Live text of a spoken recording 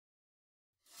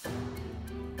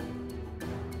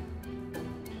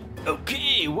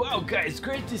Okay, wow guys,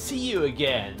 great to see you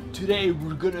again. Today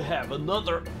we're gonna have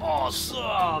another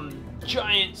awesome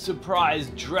giant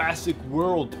surprise Jurassic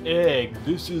World egg.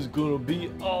 This is gonna be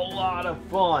a lot of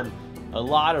fun. A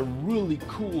lot of really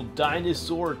cool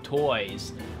dinosaur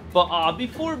toys. But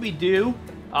before we do,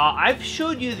 I've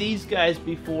showed you these guys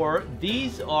before.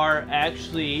 These are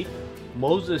actually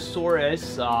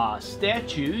Mosasaurus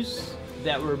statues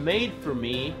that were made for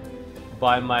me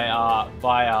by my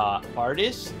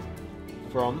artist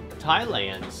from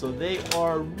Thailand. So they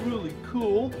are really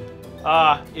cool.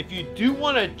 If you do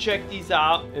want to check these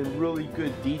out in really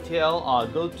good detail,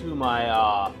 go to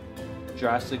my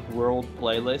Jurassic World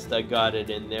playlist. I got it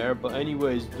in there. But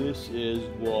anyways, this is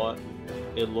what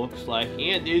it looks like,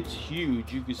 and it's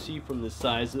huge. You can see from the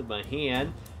size of my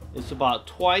hand, it's about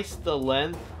twice the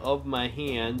length of my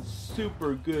hand.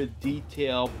 Super good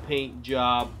detail, paint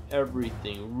job,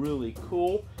 everything really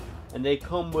cool. And they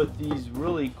come with these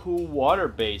really cool water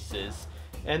bases.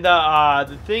 And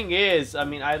the thing is, I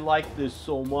mean, I like this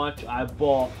so much, I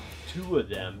bought 2 of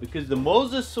them because the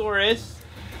Mosasaurus,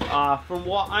 from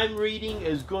what I'm reading,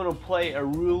 is going to play a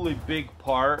really big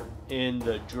part in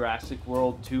the Jurassic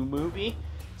World 2 movie.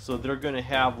 So they're going to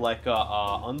have like a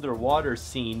underwater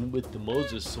scene with the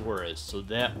Mosasaurus. So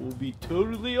that will be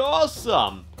totally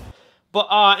awesome. But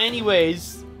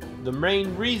anyways, the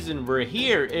main reason we're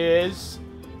here is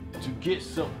to get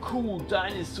some cool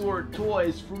dinosaur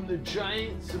toys from the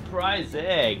giant surprise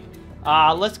egg.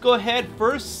 Let's go ahead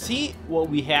first, see what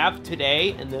we have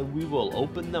today, and then we will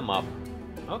open them up.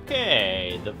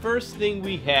 Okay, the first thing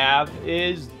we have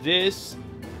is this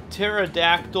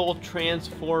pterodactyl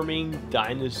transforming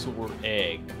dinosaur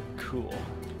egg. Cool.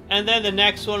 And then the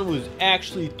next one was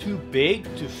actually too big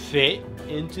to fit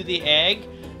into the egg.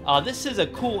 This is a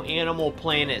cool Animal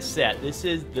Planet set. This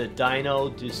is the Dino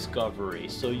Discovery.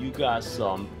 So you got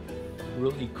some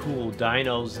really cool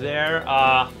dinos there.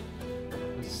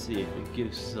 Let's see if it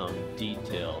gives some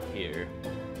detail here.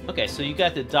 Okay, so you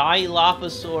got the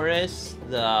Dilophosaurus,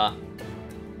 the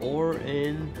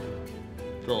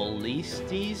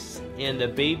Ornitholistes, and the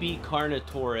baby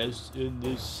Carnotaurus in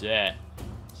this set.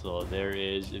 So there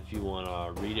is, if you want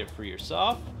to read it for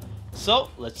yourself. So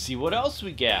let's see what else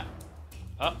we got.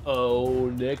 Uh-oh,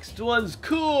 next one's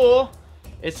cool.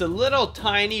 It's a little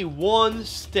tiny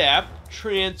one-step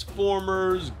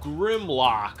Transformers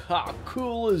Grimlock. How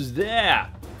cool is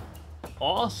that?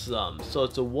 Awesome. So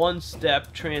it's a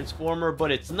one-step transformer,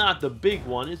 but it's not the big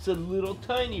one. It's a little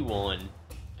tiny one.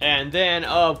 And then,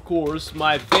 of course,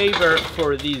 my favorite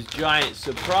for these giant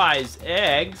surprise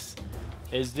eggs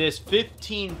is this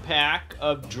 15-pack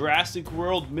of Jurassic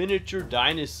World miniature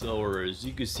dinosaurs.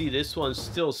 You can see this one's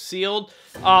still sealed.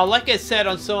 Like I said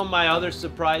on some of my other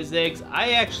surprise eggs,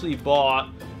 I actually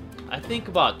bought, I think,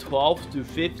 about 12 to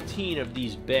 15 of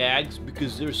these bags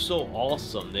because they're so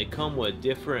awesome. They come with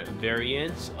different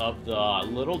variants of the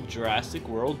little Jurassic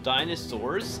World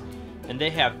dinosaurs, and they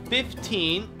have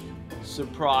 15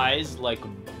 surprise, like,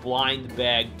 blind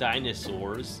bag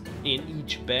dinosaurs in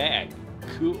each bag.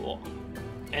 Cool.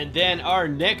 And then our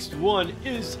next one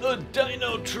is a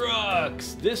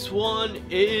Dinotrux. This one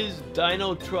is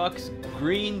Dinotrux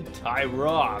Green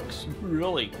Tyrox.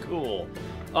 Really cool.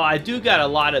 I do got a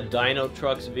lot of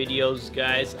Dinotrux videos,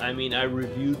 guys. I mean, I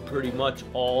reviewed pretty much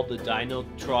all the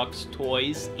Dinotrux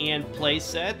toys and play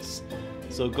sets.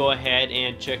 So go ahead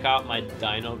and check out my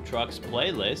Dinotrux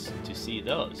playlist to see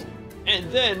those.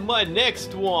 And then my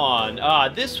next one,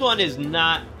 this one is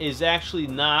actually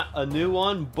not a new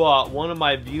one, but one of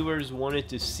my viewers wanted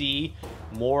to see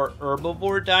more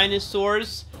herbivore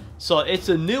dinosaurs, so it's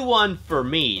a new one for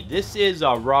me. This is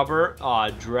a rubber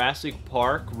Jurassic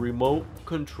Park remote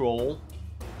control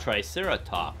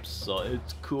Triceratops, so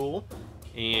it's cool,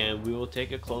 and we will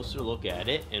take a closer look at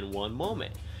it in one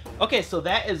moment. Okay, so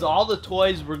that is all the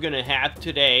toys we're gonna have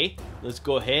today. Let's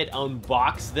go ahead,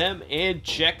 unbox them, and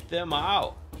check them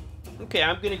out. Okay,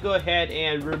 I'm gonna go ahead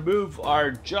and remove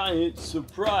our giant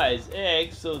surprise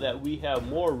egg so that we have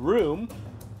more room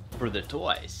for the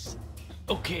toys.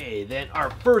 Okay, then our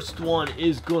first one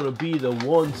is gonna be the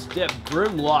one-step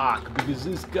Grimlock because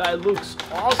this guy looks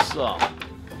awesome.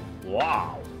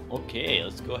 Wow. Okay,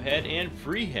 let's go ahead and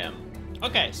free him.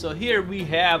 Okay, so here we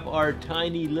have our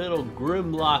tiny little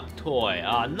Grimlock toy.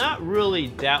 Not really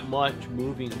that much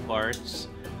moving parts.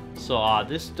 So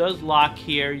this does lock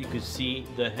here. You can see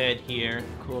the head here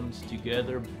comes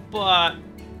together, but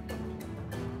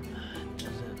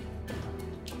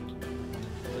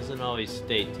doesn't always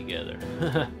stay together.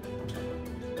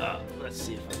 Let's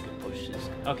see if I can push this.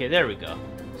 Okay, there we go.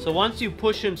 So once you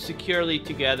push him securely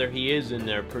together, he is in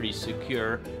there pretty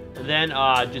secure. And then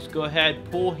just go ahead,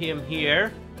 pull him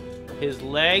here, his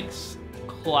legs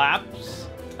collapse,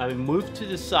 move to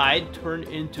the side, turn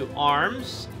into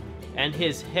arms, and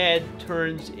his head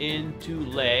turns into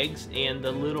legs, and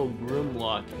the little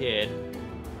Grimlock head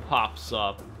pops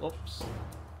up. Oops.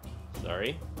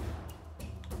 Sorry.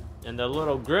 And the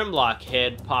little Grimlock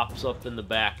head pops up in the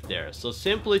back there. So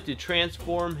simply to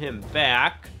transform him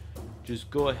back, just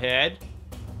go ahead,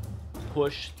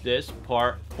 push this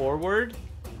part forward.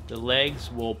 The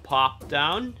legs will pop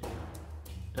down.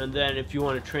 And then if you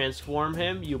want to transform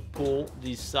him, you pull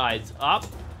these sides up.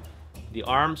 The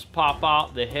arms pop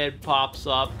out, the head pops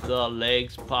up, the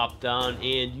legs pop down,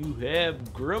 and you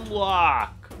have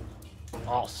Grimlock.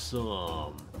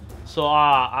 Awesome. So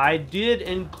I did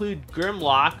include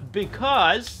Grimlock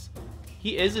because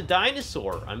he is a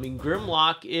dinosaur. I mean,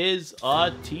 Grimlock is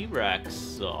a T-Rex,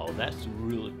 so that's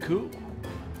really cool.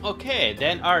 Okay,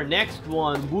 then our next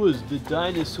one was the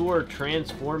Dinosaur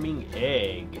Transforming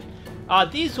Egg.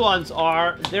 These ones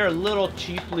they're a little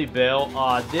cheaply built.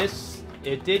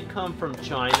 It did come from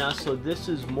China, so this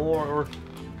is more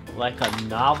like a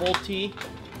novelty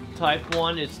type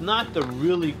one. It's not the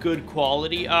really good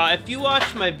quality. If you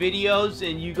watch my videos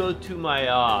and you go to my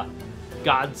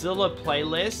Godzilla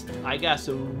playlist, I got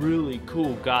some really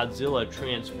cool Godzilla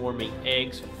transforming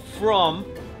eggs from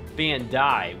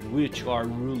Bandai, which are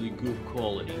really good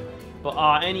quality.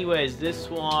 But anyways, this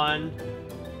one,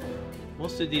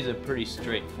 most of these are pretty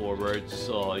straightforward,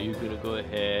 so you're gonna go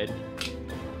ahead.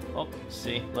 Oh,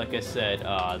 see, like I said,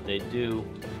 they do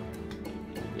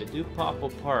pop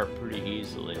apart pretty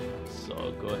easily.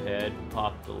 So go ahead,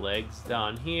 pop the legs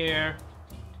down here,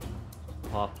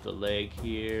 pop the leg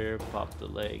here, pop the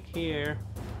leg here.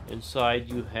 Inside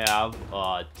you have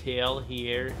a tail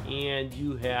here, and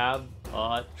you have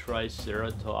a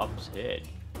Triceratops head.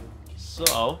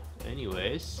 So,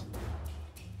 anyways,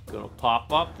 gonna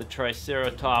pop up, the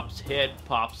Triceratops head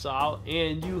pops out,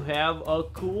 and you have a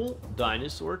cool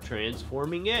dinosaur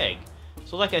transforming egg.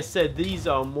 So like I said, these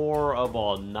are more of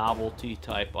a novelty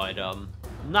type item.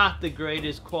 Not the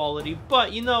greatest quality,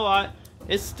 but you know what?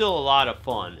 It's still a lot of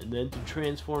fun. And then to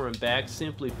transform him back,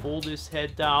 simply fold his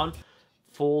head down,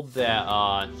 fold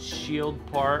that shield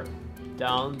part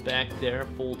down back there,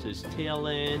 fold his tail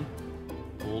in,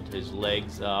 fold his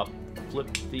legs up, flip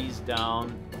these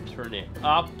down, turn it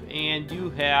up, and you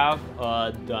have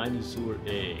a dinosaur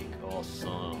egg.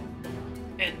 Awesome.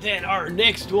 And then our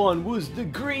next one was the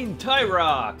green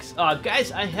Tyrox.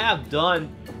 Guys,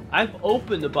 I've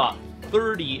opened about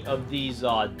 30 of these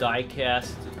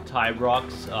die-cast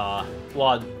Tyrox,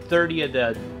 well, 30 of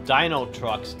the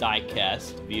Dinotrux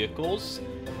die-cast vehicles.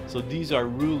 So these are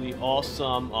really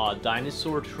awesome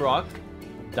dinosaur truck,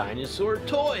 dinosaur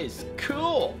toys.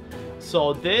 Cool.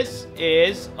 So this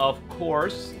is, of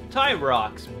course,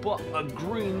 Tyrox, but a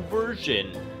green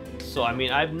version. So, I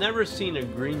mean, I've never seen a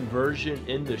green version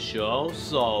in the show,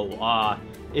 so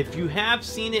if you have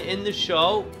seen it in the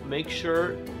show, make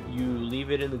sure you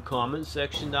leave it in the comment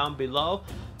section down below.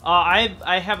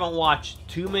 I haven't watched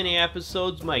too many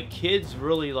episodes. My kids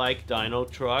really like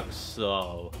Dinotrux,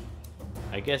 so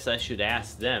I guess I should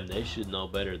ask them. They should know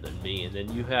better than me. And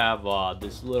then you have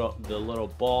the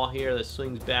little ball here that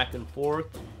swings back and forth.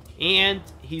 And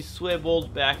he swivels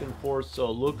back and forth, so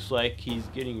it looks like he's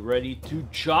getting ready to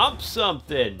chomp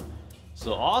something.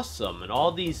 So awesome. And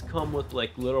all these come with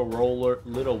like little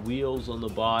wheels on the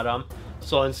bottom.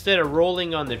 So instead of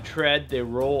rolling on the tread, they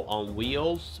roll on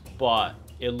wheels, but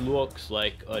it looks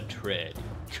like a tread.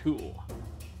 Cool.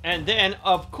 And then,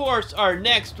 of course, our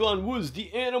next one was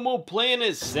the Animal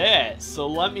Planet set. So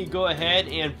let me go ahead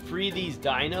and free these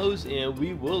dinos, and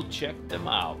we will check them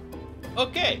out.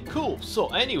 Okay, cool. So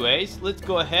anyways, let's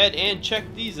go ahead and check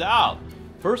these out.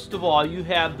 First of all, you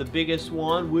have the biggest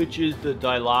one, which is the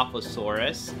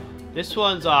Dilophosaurus. This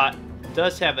one's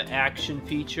does have an action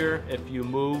feature. If you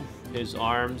move his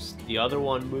arms, the other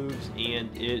one moves and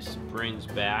it springs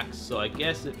back. So I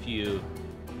guess if you,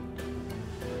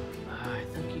 I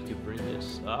think you could bring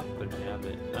this up and have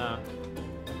it.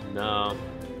 No.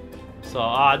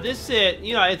 So this is,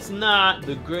 you know, it's not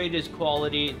the greatest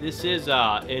quality. This is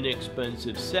an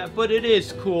inexpensive set, but it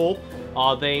is cool.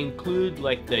 They include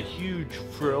like the huge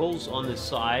frills on the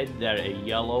side that are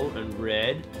yellow and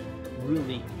red.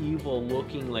 Really evil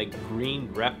looking, like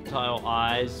green reptile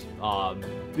eyes,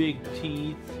 big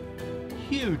teeth,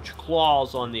 huge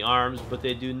claws on the arms, but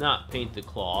they do not paint the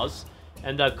claws.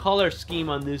 And the color scheme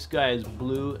on this guy is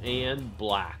blue and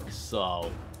black.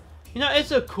 So, you know,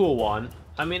 it's a cool one.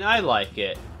 I mean, I like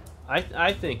it.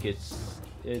 I think it's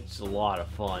a lot of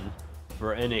fun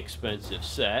for an inexpensive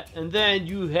set. And then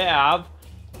you have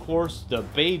Of course, the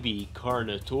baby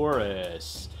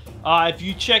Carnotaurus. If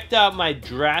you checked out my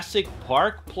Jurassic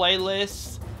Park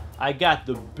playlist, I got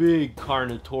the big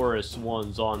Carnotaurus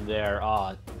ones on there.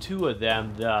 Two of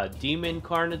them, the Demon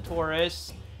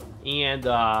Carnotaurus and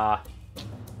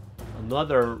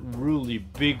another really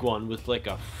big one with like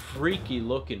a freaky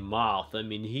looking mouth. I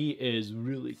mean, he is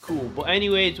really cool. But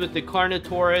anyways, with the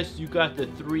Carnotaurus, you got the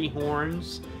 3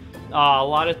 horns. A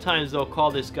lot of times they'll call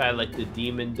this guy like the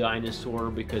demon dinosaur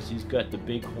because he's got the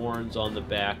big horns on the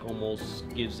back. Almost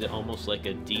gives it almost like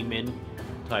a demon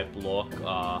type look.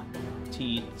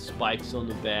 Teeth, spikes on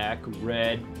the back,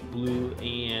 red, blue,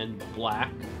 and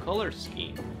black color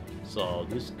scheme. So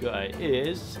this guy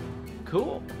is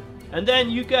cool. And then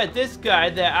you got this guy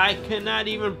that I cannot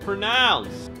even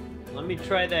pronounce. Let me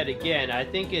try that again. I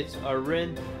think it's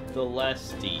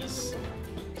Ornitholestes.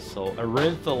 So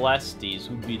Ornitholestes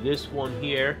would be this one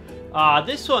here.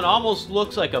 This one almost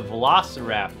looks like a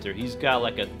velociraptor. He's got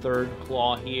like a 3rd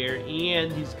claw here, and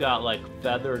he's got like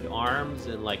feathered arms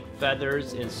and like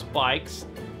feathers and spikes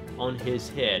on his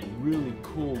head. Really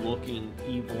cool looking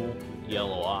evil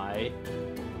yellow eye.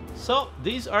 So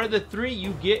these are the 3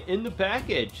 you get in the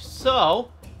package.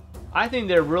 So I think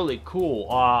they're really cool.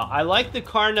 I like the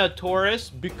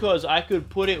Carnotaurus because I could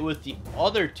put it with the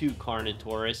other 2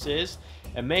 Carnotauruses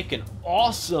and make an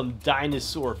awesome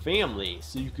dinosaur family.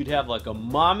 So you could have like a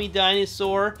mommy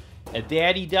dinosaur, a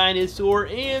daddy dinosaur,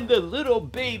 and the little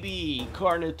baby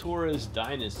Carnotaurus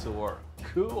dinosaur.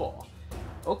 Cool.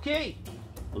 Okay,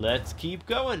 let's keep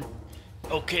going.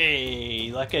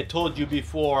 Okay, like I told you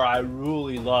before, I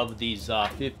really love these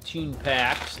 15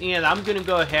 packs, and I'm gonna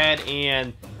go ahead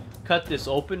and cut this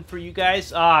open for you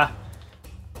guys.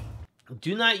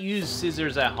 Do not use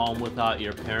scissors at home without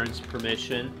your parents'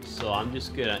 permission. So I'm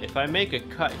just gonna, if I make a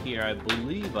cut here, I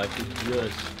believe I could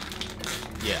just,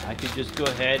 yeah, I could just go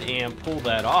ahead and pull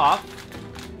that off.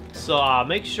 So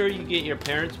make sure you get your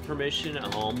parents' permission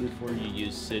at home before you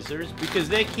use scissors, because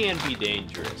they can be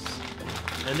dangerous.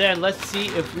 And then let's see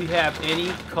if we have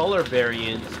any color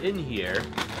variants in here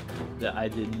that I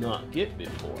did not get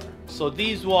before. So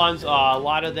these ones, a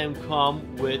lot of them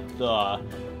come with the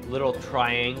little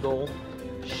triangle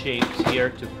shapes here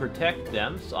to protect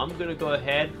them. So I'm gonna go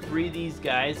ahead, free these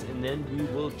guys, and then we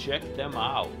will check them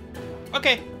out.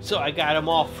 Okay, so I got them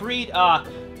all freed.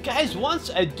 Guys,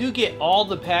 once I do get all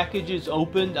the packages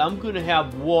opened, I'm gonna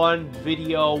have one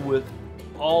video with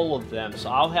all of them. So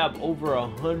I'll have over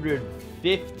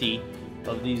 150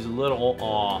 of these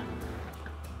little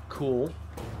cool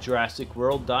Jurassic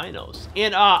World dinos.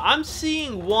 And I'm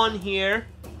seeing one here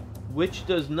which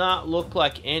does not look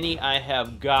like any I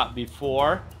have got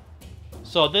before.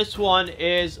 So this one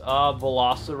is a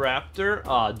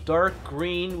Velociraptor, dark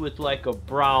green with like a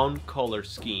brown color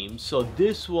scheme. So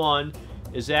this one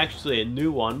is actually a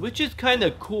new one, which is kind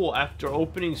of cool. After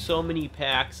opening so many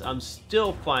packs, I'm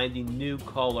still finding new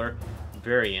color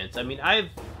variants. I mean,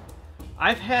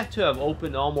 I've had to have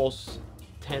opened almost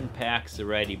 10 packs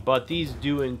already, but these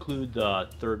do include the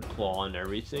 3rd claw and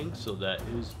everything, so that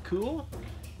is cool.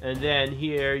 And then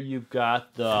here you've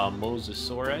got the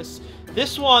Mosasaurus.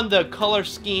 This one, the color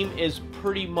scheme is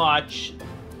pretty much...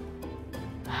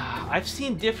 I've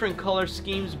seen different color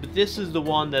schemes, but this is the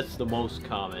one that's the most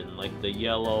common. Like the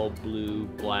yellow, blue,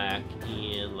 black,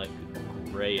 and like a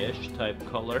grayish type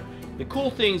color. The cool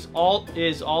things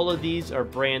is all of these are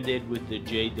branded with the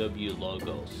JW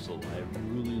logo, so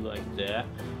I really like that.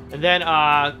 And then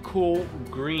cool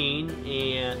green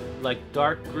and like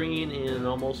dark green and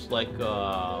almost like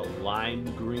a lime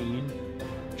green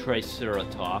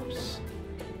Triceratops.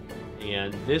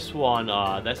 And this one,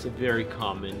 that's a very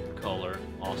common color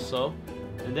also.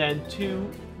 And then 2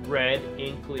 red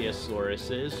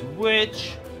Ankylosauruses,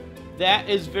 which that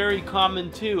is very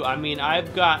common too. I mean,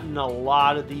 I've gotten a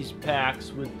lot of these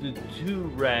packs with the 2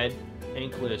 red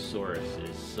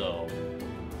Ankylosauruses, so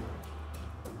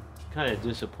kind of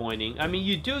disappointing. I mean,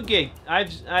 you do get,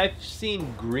 I've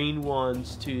seen green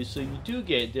ones too, so you do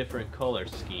get different color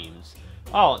schemes.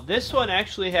 Oh, this one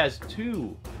actually has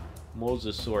 2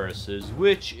 Mosasauruses,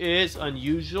 which is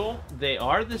unusual. They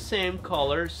are the same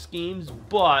color schemes,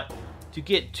 but to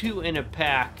get 2 in a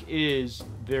pack is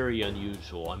very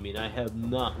unusual. I mean, I have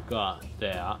not got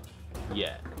that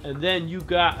yet. And then you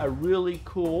got a really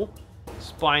cool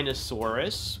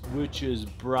Spinosaurus, which is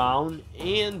brown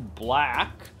and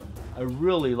black. I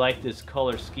really like this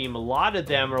color scheme. A lot of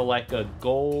them are like a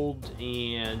gold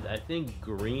and I think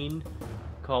green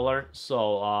color.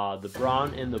 So the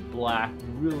brown and the black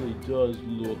really does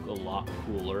look a lot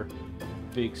cooler.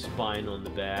 Big spine on the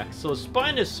back. So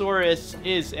Spinosaurus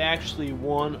is actually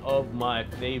one of my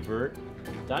favorite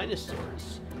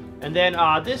dinosaurs. And then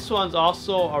this one's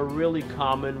also a really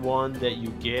common one that you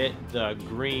get, the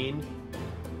green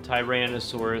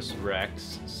Tyrannosaurus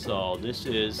Rex. So this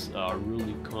is a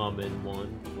really common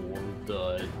one for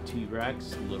the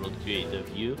T-Rex, little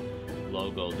JW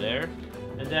logo there.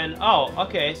 And then, oh,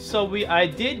 okay, so I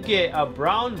did get a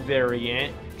brown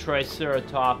variant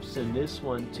Triceratops in this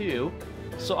one too.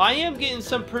 So I am getting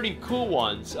some pretty cool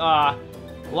ones. A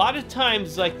lot of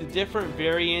times, like the different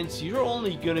variants, you're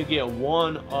only gonna get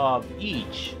one of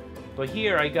each. But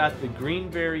here I got the green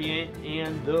variant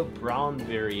and the brown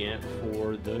variant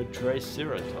for the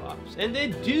Triceratops. And they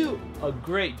do a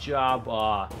great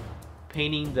job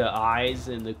painting the eyes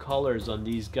and the colors on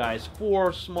these guys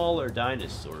for smaller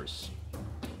dinosaurs.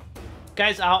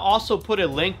 Guys, I'll also put a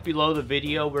link below the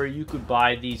video where you could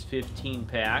buy these 15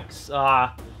 packs.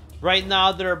 Right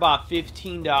now they're about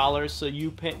 $15, so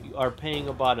you are paying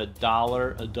about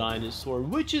 $1 a dinosaur,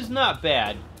 which is not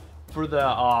bad for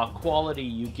the quality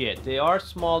you get. They are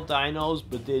small dinos,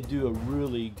 but they do a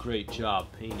really great job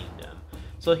painting them.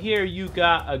 So here you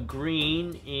got a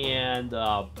green and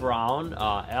brown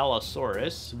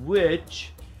Allosaurus,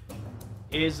 which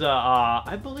is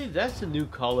I believe that's a new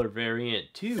color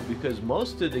variant too, because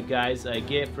most of the guys I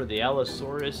get for the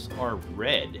Allosaurus are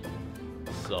red.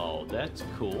 So that's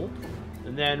cool.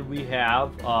 And then we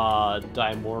have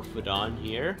Dimorphodon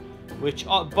here, which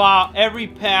about every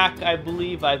pack I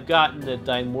believe I've gotten a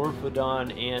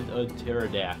Dimorphodon and a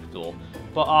Pterodactyl.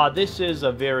 But this is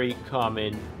a very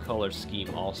common color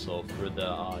scheme also for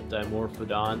the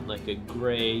Dimorphodon, like a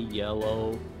gray,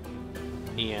 yellow,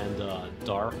 and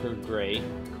darker gray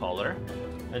color.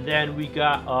 And then we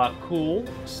got a cool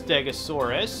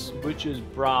Stegosaurus, which is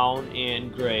brown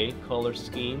and gray color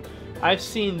scheme. I've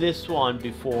seen this one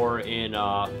before in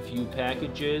a few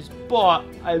packages, but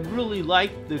I really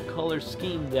like the color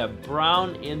scheme. That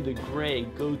brown and the gray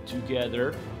go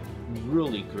together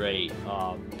really great.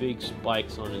 Big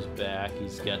spikes on his back.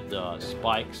 He's got the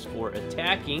spikes for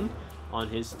attacking on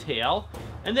his tail.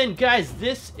 And then guys,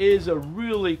 this is a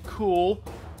really cool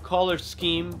color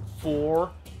scheme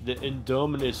for the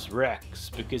Indominus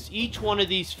Rex, because each one of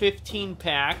these 15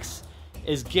 packs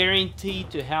is guaranteed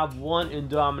to have one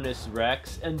Indominus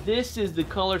Rex, and this is the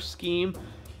color scheme.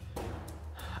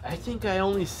 I think I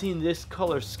only seen this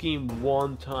color scheme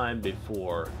one time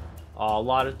before. A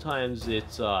lot of times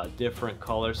it's different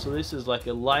colors. So this is like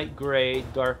a light gray,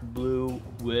 dark blue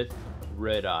with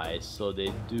red eyes. So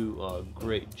they do a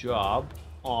great job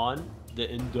on the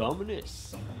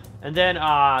Indominus. And then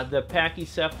the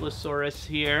Pachycephalosaurus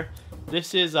here.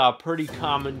 This is a pretty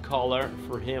common color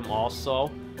for him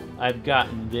also. I've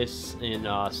gotten this in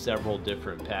several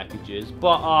different packages,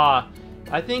 but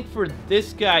I think for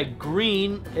this guy,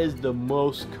 green is the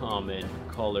most common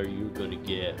color you're going to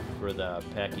get for the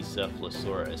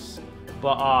Pachycephalosaurus.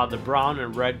 But the brown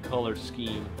and red color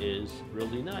scheme is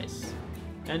really nice.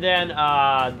 And then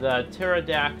the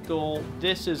Pterodactyl,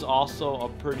 this is also a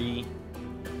pretty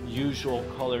usual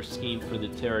color scheme for the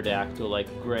Pterodactyl, like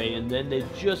gray, and then they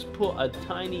just put a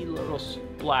tiny little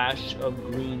splash of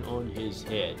green on his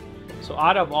head. So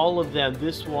out of all of them,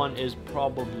 this one is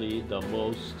probably the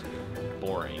most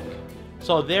boring.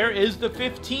 So there is the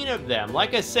 15 of them.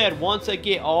 Like I said, once I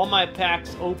get all my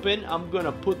packs open, I'm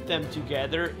gonna put them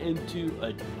together into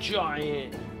a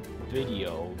giant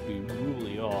video. It'll be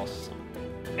really awesome.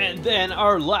 And then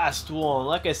our last one,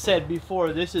 like I said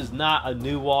before, this is not a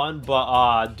new one,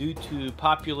 but due to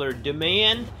popular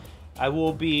demand, I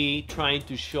will be trying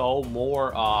to show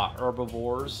more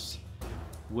herbivores,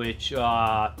 which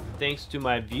thanks to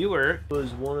my viewer,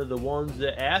 was one of the ones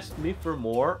that asked me for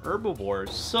more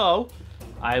herbivores. So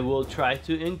I will try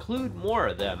to include more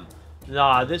of them.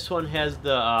 This one has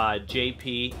the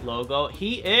JP logo.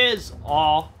 He is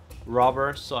all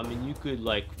rubber, so I mean you could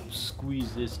like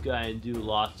squeeze this guy and do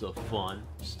lots of fun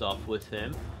stuff with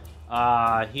him.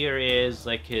 Here is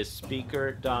like his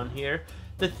speaker down here.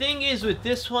 The thing is with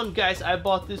this one, guys, I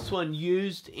bought this one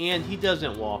used and he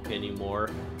doesn't walk anymore.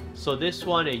 So this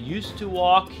one, it used to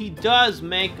walk. He does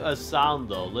make a sound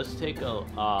though. Let's take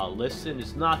a listen.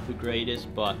 It's not the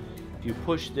greatest, but if you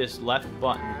push this left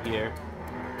button here,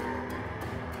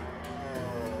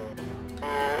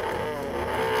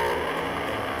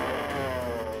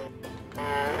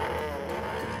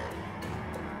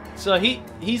 so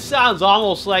he sounds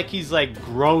almost like he's like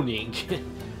groaning.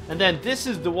 And then this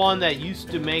is the one that used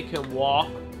to make him walk,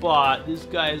 but this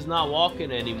guy is not walking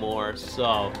anymore.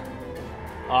 So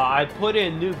I put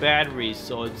in new batteries,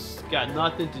 so it's got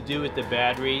nothing to do with the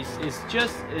batteries. It's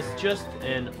just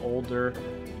an older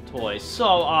toy.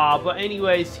 So but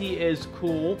anyways, he is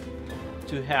cool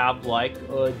to have like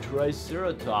a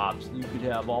Triceratops. You could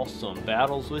have awesome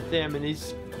battles with him, and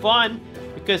it's fun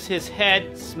because his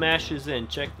head smashes in.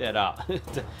 Check that out.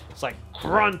 It's like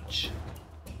crunch,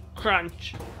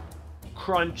 crunch,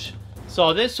 crunch.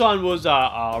 So this one was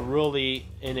a really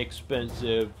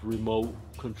inexpensive remote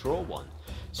control one.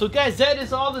 So guys, that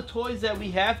is all the toys that we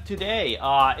have today.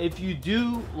 If you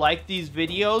do like these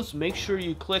videos, make sure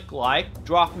you click like,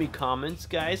 drop me comments,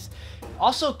 guys.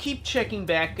 Also, keep checking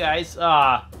back, guys.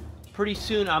 Pretty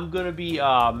soon I'm going to be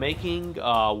making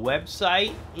a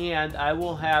website, and I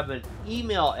will have an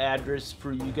email address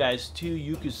for you guys too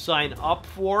you can sign up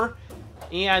for.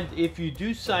 And if you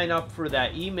do sign up for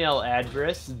that email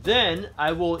address, then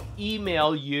I will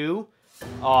email you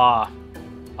a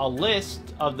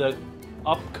list of the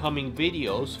upcoming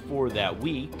videos for that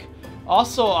week.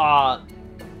 Also,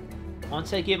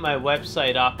 once I get my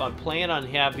website up, I plan on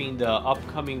having the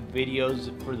upcoming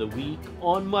videos for the week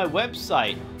on my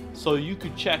website, so you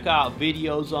could check out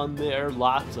videos on there,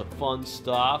 lots of fun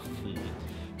stuff.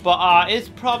 But it's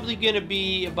probably gonna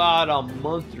be about a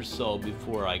month or so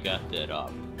before I got that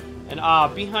up. And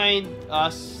behind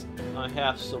us, I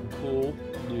have some cool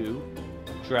new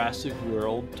Jurassic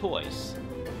World toys.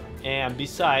 And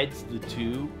besides the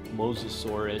two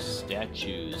Mosasaurus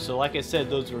statues. So like I said,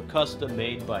 those were custom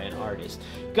made by an artist.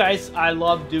 Guys, I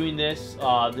love doing this.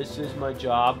 This is my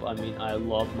job. I mean, I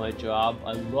love my job.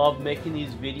 I love making these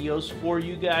videos for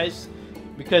you guys,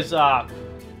 because a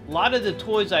lot of the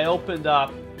toys I open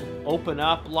up,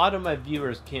 a lot of my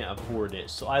viewers can't afford it.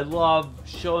 So I love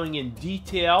showing in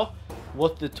detail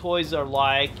what the toys are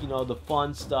like, you know, the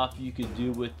fun stuff you could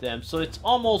do with them. So it's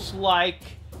almost like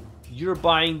you're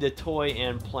buying the toy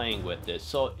and playing with it.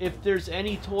 So if there's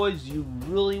any toys you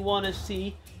really want to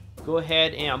see, go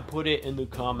ahead and put it in the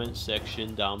comment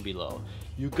section down below.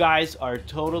 You guys are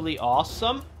totally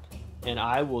awesome, and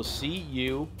I will see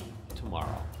you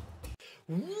tomorrow.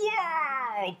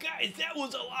 Wow, guys, that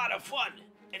was a lot of fun.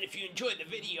 And if you enjoyed the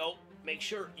video, make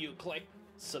sure you click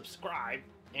subscribe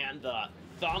and the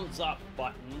thumbs up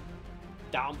button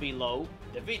down below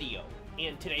the video.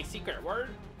 And today's secret word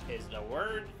is the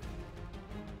word.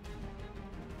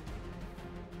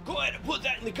 Go ahead and put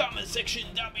that in the comment section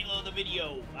down below the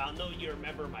video. I'll know you're a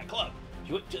member of my club. If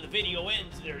you wait till the video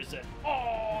ends, there's an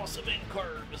awesome end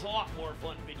card. There's a lot more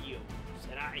fun videos.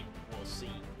 And I will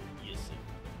see you soon.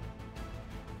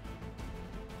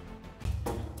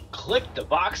 Click the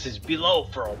boxes below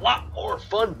for a lot more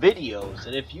fun videos.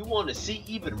 And if you want to see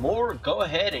even more, go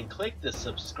ahead and click the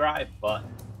subscribe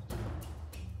button.